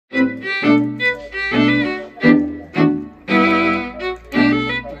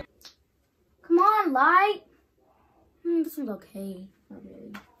this one's okay. Not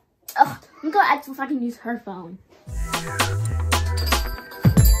really. Ugh, I'm gonna ask if I can use her phone.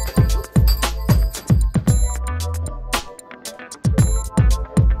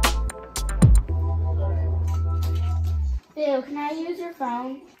 Phil, can I use your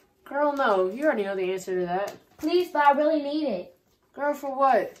phone? Girl, no. You already know the answer to that. Please, but I really need it. Girl, for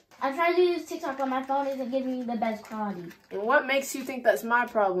what? I'm trying to use TikTok on my phone. Isn't giving me the best quality. And what makes you think that's my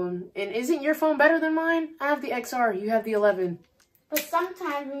problem? And isn't your phone better than mine? I have the XR. You have the 11. But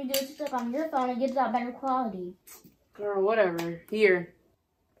sometimes when you do TikTok on your phone, it gives out better quality. Girl, whatever. Here.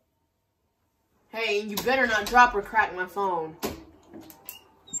 Hey, you better not drop or crack my phone.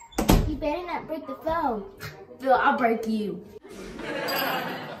 You better not break the phone. Phil, I'll break you.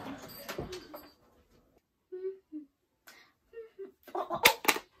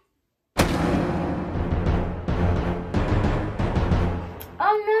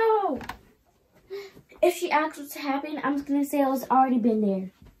 Oh no! If she asks what's happened, I'm just gonna say I was already been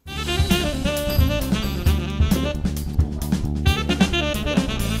there.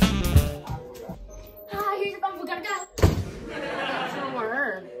 Ah, here's your phone. We gotta go. What's wrong with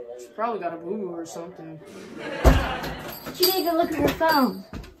her? She probably got a boo-boo or something. She needs to look at her phone.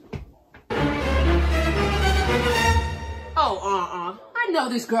 Oh, I know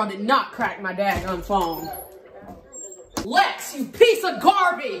this girl did not crack my daggone phone. Lex, you piece of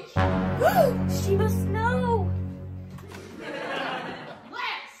garbage! She must know.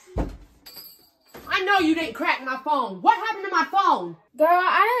 Lex! I know you didn't crack my phone. What happened to my phone? Girl,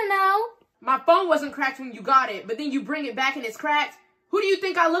 I don't know. My phone wasn't cracked when you got it, but then you bring it back and it's cracked? Who do you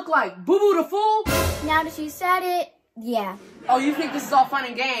think I look like? Boo-boo the fool? Now that she said it, yeah. Oh, you think this is all fun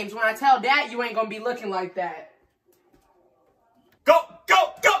and games? When I tell Dad, you ain't gonna be looking like that. Go!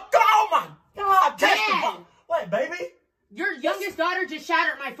 Oh my God! Dad! What, baby? Your youngest daughter just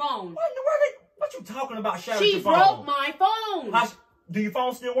shattered my phone. What you talking about shattering She your phone? broke my phone. Do your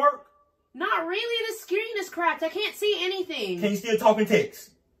phone still work? Not really. The screen is cracked. I can't see anything. Can you still talk and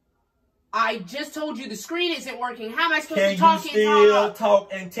text? I just told you the screen isn't working. How am I supposed Can to talk you and still talk? talk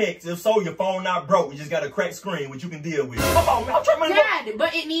and text? If so, your phone not broke. You just got a cracked screen, which you can deal with. Come on, man. I'm trying to Dad,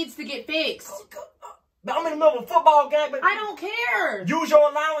 but it needs to get fixed. I'm in the middle of a football game, but I don't care. use your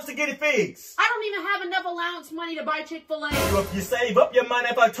allowance to get it fixed. I don't even have enough allowance money to buy Chick-fil-A. If you save up your money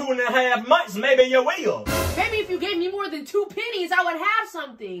for 2.5 months, maybe you will. Maybe if you gave me more than 2 pennies, I would have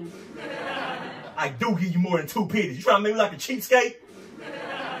something. I do give you more than 2 pennies. You trying to make me like a cheapskate?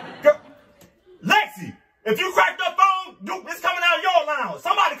 Girl, Lexi, if you crack that phone, it's coming out of your allowance.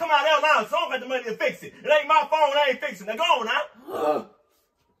 Somebody come out of their allowance, so I don't got the money to fix it. It ain't my phone, I ain't fixing it. Now go on now.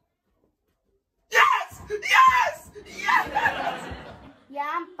 Yes! Yeah,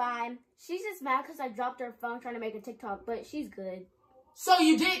 I'm fine. She's just mad because I dropped her phone trying to make a TikTok, but she's good. So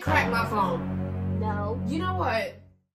you did crack my phone? No. You know what?